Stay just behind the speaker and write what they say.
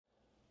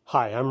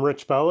Hi, I'm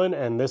Rich Bowen,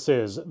 and this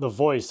is The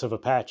Voice of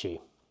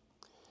Apache.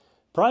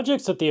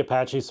 Projects at the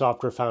Apache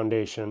Software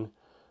Foundation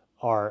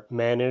are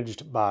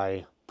managed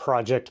by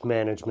Project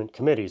Management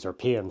Committees, or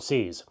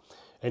PMCs,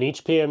 and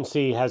each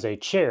PMC has a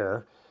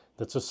chair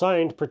that's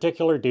assigned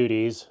particular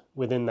duties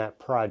within that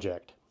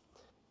project.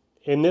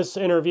 In this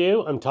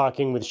interview, I'm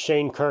talking with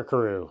Shane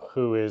Curcuru,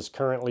 who is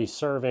currently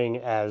serving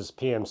as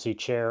PMC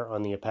Chair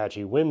on the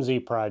Apache Whimsy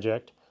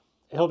project.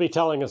 He'll be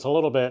telling us a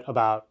little bit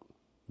about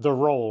the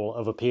role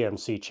of a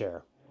PMC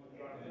chair.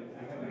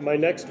 My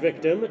next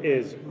victim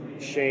is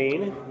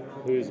Shane,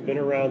 who's been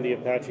around the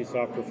Apache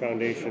Software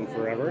Foundation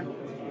forever.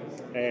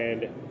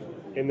 And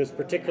in this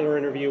particular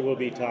interview, we'll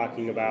be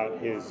talking about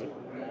his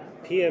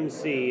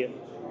PMC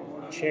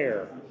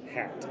chair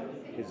hat,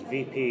 his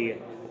VP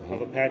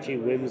of Apache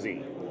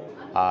Whimsy.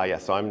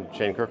 So I'm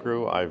Shane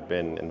Curcuru. I've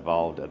been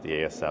involved at the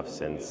ASF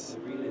since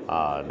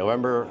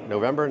November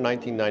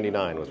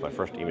 1999 was my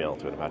first email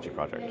to an Apache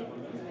project.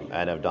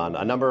 And I've done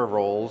a number of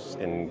roles,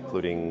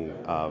 including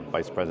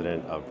Vice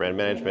President of Brand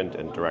Management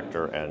and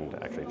Director and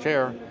actually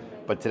Chair.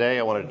 But today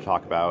I wanted to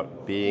talk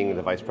about being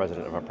the Vice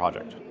President of a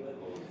project.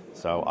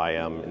 So I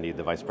am indeed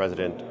the Vice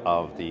President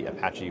of the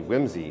Apache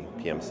Whimsy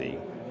PMC,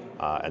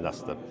 and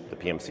that's the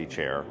PMC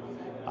Chair.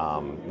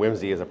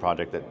 Whimsy is a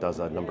project that does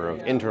a number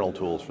of internal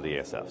tools for the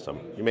ASF. So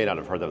you may not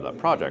have heard of that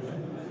project,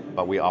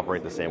 but we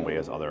operate the same way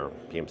as other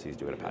PMCs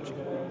do at Apache.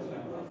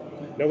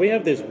 Now we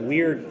have this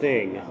weird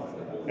thing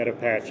at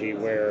Apache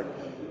where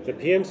the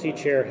PMC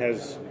chair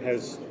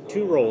has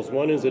two roles.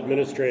 One is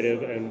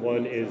administrative and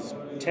one is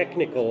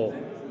technical,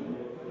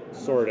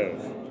 sort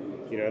of.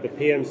 You know, the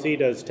PMC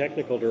does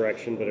technical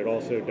direction, but it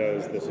also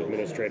does this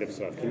administrative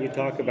stuff. Can you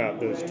talk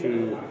about those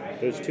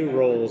two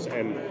roles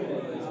and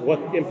what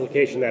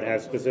implication that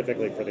has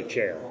specifically for the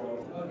chair?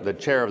 The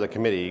chair of the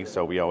committee,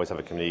 so we always have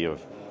a committee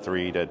of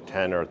 3 to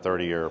 10 or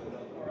 30 or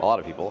a lot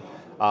of people,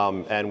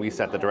 and we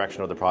set the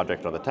direction of the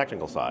project on the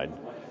technical side.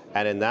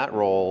 And in that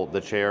role,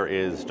 the chair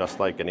is just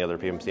like any other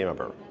PMC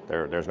member.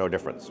 There's no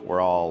difference. We're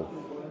all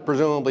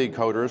presumably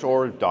coders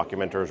or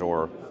documenters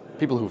or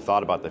people who've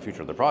thought about the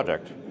future of the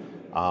project,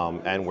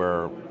 and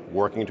we're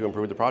working to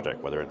improve the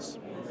project, whether it's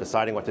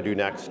deciding what to do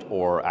next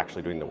or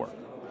actually doing the work.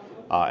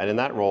 And in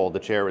that role, the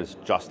chair is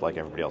just like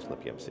everybody else in the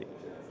PMC.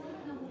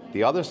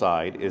 The other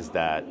side is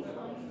that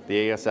the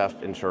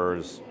ASF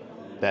ensures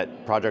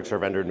that projects are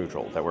vendor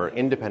neutral, that we're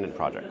independent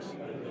projects.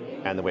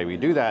 And the way we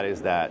do that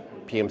is that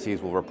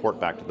PMCs will report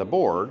back to the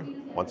board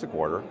once a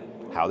quarter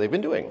how they've been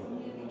doing.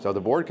 So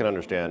the board can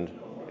understand,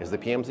 is the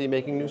PMC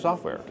making new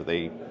software? Do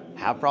they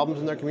have problems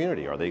in their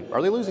community? Are they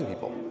losing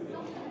people?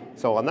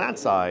 So on that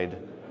side,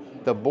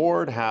 the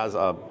board has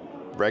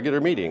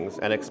regular meetings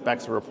and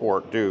expects a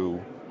report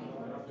due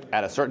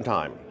at a certain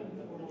time.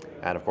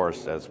 And of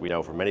course, as we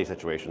know from many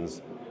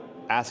situations,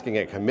 asking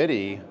a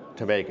committee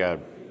to make a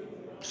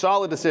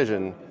solid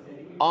decision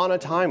on a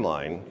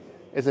timeline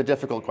is a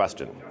difficult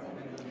question.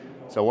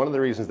 So one of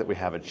the reasons that we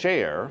have a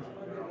chair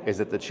is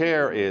that the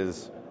chair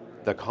is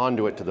the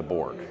conduit to the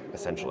board,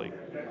 essentially.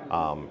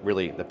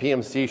 Really, the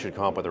PMC should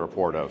come up with a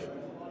report of,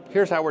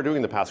 here's how we're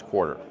doing the past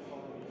quarter.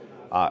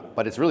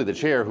 But it's really the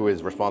chair who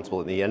is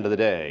responsible at the end of the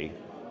day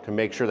to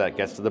make sure that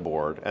gets to the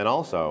board, and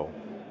also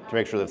to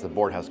make sure that if the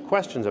board has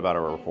questions about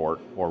our report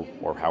or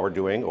how we're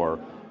doing or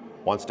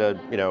wants to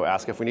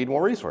ask if we need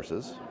more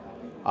resources,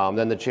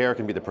 then the chair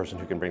can be the person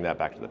who can bring that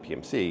back to the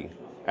PMC,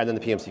 and then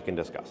the PMC can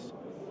discuss.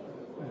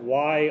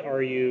 Why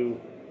are you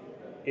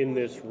in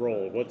this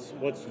role?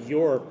 What's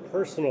your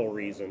personal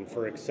reason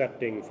for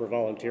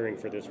volunteering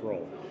for this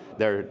role?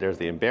 There's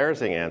the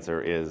embarrassing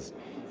answer is,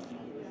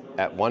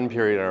 at one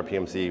period in our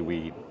PMC,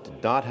 we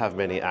did not have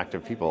many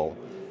active people,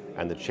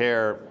 and the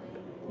chair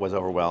was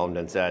overwhelmed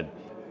and said,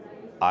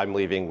 I'm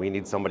leaving, we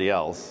need somebody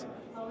else.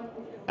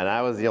 And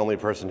I was the only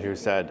person who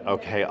said,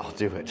 okay, I'll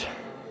do it,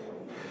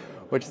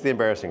 which is the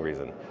embarrassing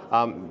reason.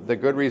 The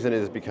good reason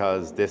is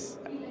because this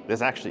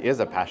actually is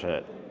a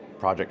passionate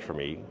project for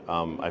me.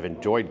 I've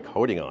enjoyed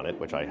coding on it,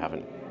 which I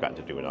haven't gotten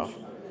to do enough.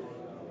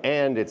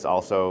 And it's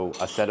also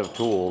a set of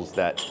tools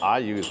that I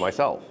use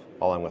myself,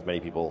 along with many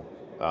people,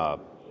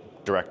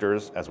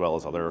 directors, as well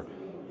as other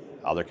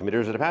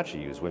committers at Apache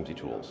use Whimsy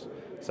tools.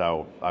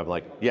 So I'm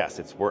like,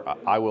 yes,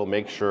 I will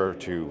make sure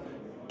to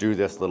do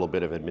this little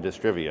bit of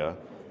administrivia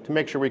to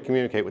make sure we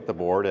communicate with the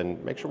board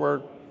and make sure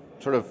we're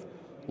sort of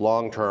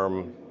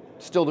long-term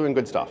still doing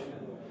good stuff.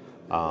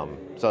 So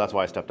that's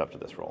why I stepped up to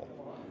this role.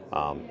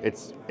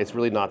 It's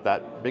really not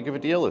that big of a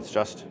deal. It's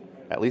just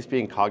at least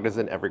being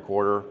cognizant every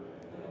quarter,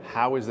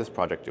 how is this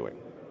project doing?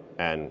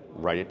 And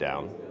write it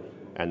down.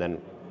 And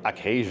then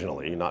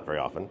occasionally, not very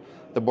often,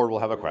 the board will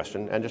have a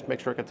question and just make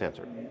sure it gets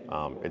answered.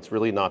 It's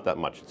really not that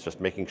much. It's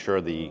just making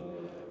sure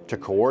to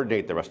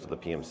coordinate the rest of the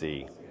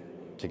PMC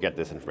to get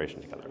this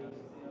information together.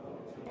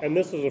 And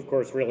this is, of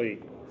course, really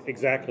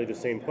exactly the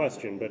same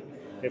question, but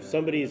if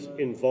somebody's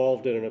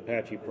involved in an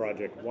Apache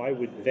project, why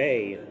would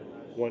they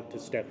want to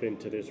step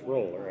into this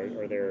role?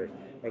 Are there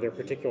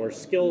particular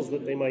skills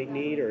that they might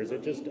need, or is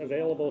it just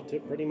available to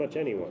pretty much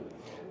anyone?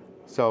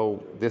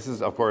 So this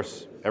is, of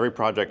course, every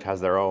project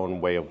has their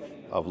own way of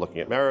of looking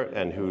at merit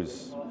and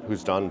who's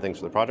done things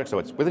for the project. So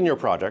it's within your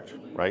project,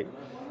 right?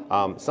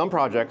 Some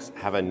projects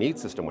have a neat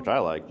system, which I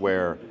like,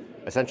 where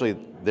essentially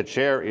the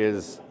chair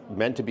is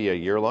meant to be a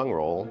year-long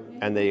role,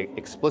 and they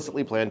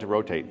explicitly plan to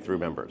rotate through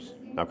members.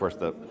 Now, of course,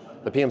 the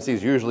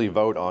PMCs usually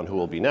vote on who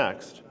will be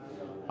next,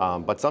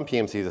 but some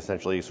PMCs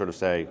essentially sort of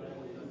say,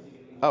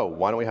 oh,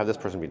 why don't we have this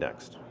person be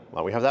next? Why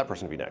don't we have that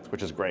person be next,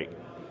 which is great.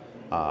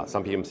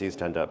 Some PMCs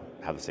tend to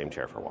have the same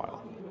chair for a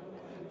while.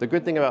 The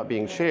good thing about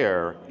being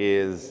chair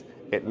is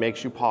it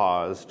makes you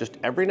pause just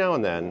every now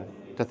and then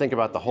to think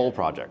about the whole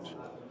project,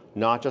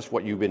 not just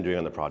what you've been doing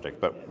on the project,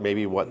 but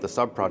maybe what the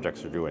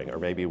sub-projects are doing, or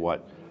maybe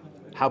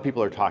how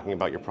people are talking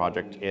about your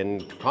project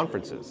in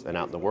conferences and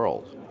out in the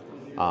world.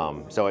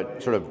 So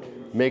it sort of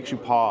makes you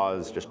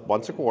pause just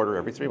once a quarter,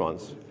 every 3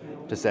 months,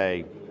 to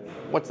say,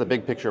 what's the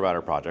big picture about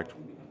our project?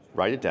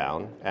 Write it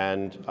down,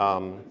 and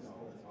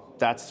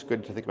that's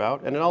good to think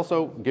about. And it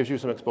also gives you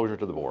some exposure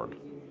to the board,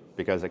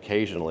 because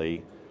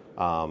occasionally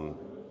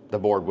the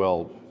board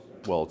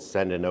will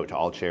send a note to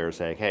all chairs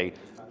saying, hey,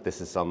 this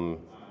is some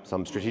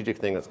strategic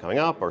thing that's coming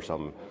up, or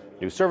some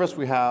new service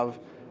we have,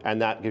 and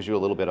that gives you a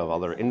little bit of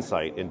other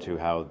insight into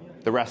how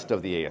the rest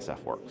of the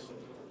ASF works.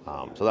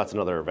 So that's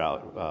another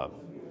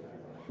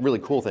really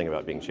cool thing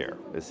about being chair,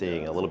 is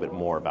seeing a little bit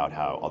more about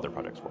how other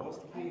projects work.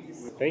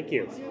 Thank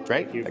you.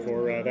 Great. Thank you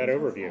for that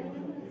overview.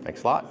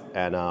 Thanks a lot.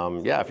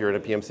 And yeah, if you're in a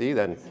PMC,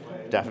 then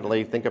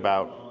definitely think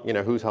about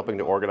who's helping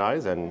to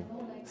organize, and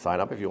sign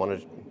up if you want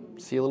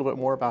to see a little bit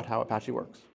more about how Apache works.